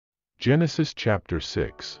Genesis chapter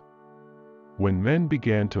 6. When men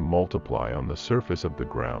began to multiply on the surface of the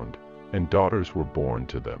ground, and daughters were born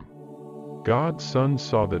to them, God's sons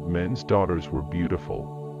saw that men's daughters were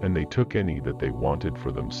beautiful, and they took any that they wanted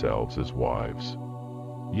for themselves as wives.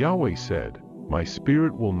 Yahweh said, "My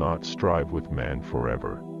spirit will not strive with man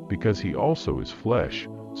forever, because he also is flesh,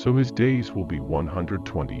 so his days will be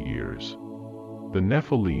 120 years. The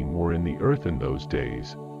Nephilim were in the earth in those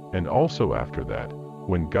days, and also after that,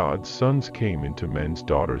 when God's sons came into men's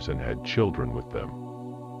daughters and had children with them.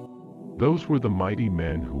 Those were the mighty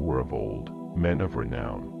men who were of old, men of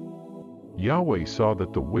renown. Yahweh saw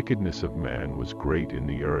that the wickedness of man was great in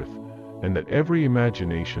the earth, and that every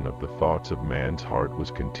imagination of the thoughts of man's heart was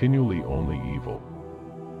continually only evil.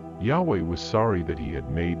 Yahweh was sorry that he had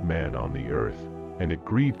made man on the earth, and it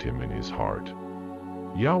grieved him in his heart.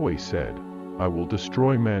 Yahweh said, I will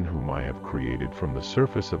destroy man whom I have created from the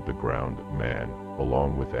surface of the ground, man,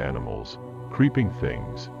 along with animals, creeping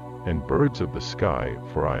things, and birds of the sky,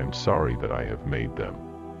 for I am sorry that I have made them.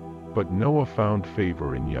 But Noah found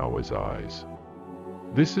favor in Yahweh's eyes.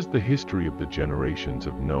 This is the history of the generations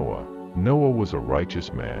of Noah. Noah was a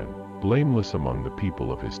righteous man, blameless among the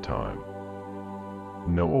people of his time.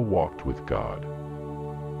 Noah walked with God.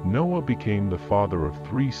 Noah became the father of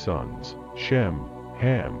 3 sons, Shem,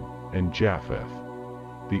 Ham, and Japheth.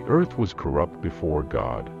 The earth was corrupt before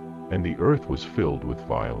God, and the earth was filled with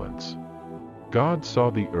violence. God saw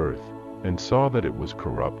the earth, and saw that it was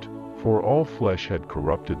corrupt, for all flesh had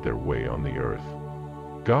corrupted their way on the earth.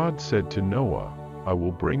 God said to Noah, I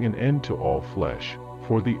will bring an end to all flesh,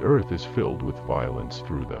 for the earth is filled with violence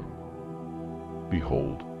through them.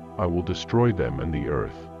 Behold, I will destroy them and the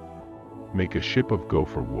earth. Make a ship of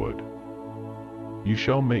gopher wood. You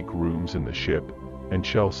shall make rooms in the ship, and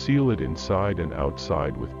shall seal it inside and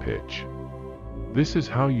outside with pitch. This is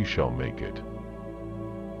how you shall make it.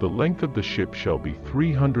 The length of the ship shall be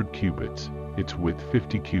 300 cubits, its width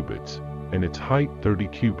 50 cubits, and its height 30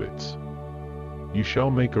 cubits. You shall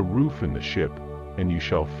make a roof in the ship, and you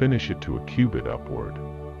shall finish it to a cubit upward.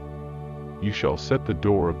 You shall set the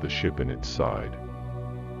door of the ship in its side.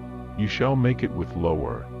 You shall make it with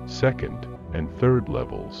lower, second, and third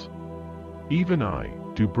levels. Even I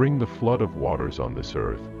do bring the flood of waters on this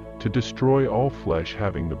earth, to destroy all flesh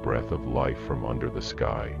having the breath of life from under the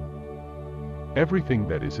sky. Everything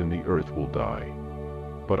that is in the earth will die.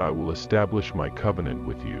 But I will establish my covenant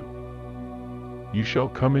with you. You shall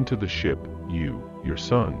come into the ship, you, your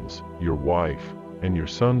sons, your wife, and your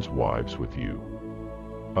sons' wives with you.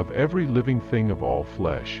 Of every living thing of all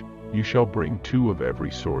flesh, you shall bring 2 of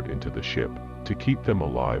every sort into the ship, to keep them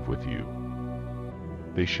alive with you.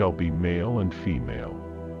 They shall be male and female.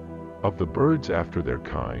 Of the birds after their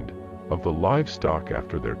kind, of the livestock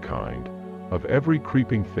after their kind, of every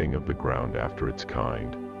creeping thing of the ground after its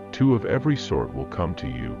kind, 2 of every sort will come to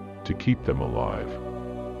you, to keep them alive.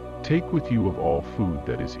 Take with you of all food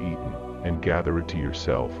that is eaten, and gather it to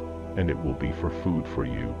yourself, and it will be for food for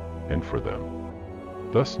you, and for them.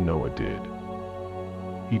 Thus Noah did.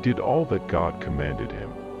 He did all that God commanded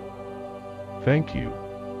him. Thank you.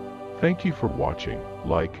 Thank you for watching.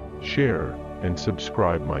 Like, share, and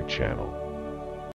subscribe my channel.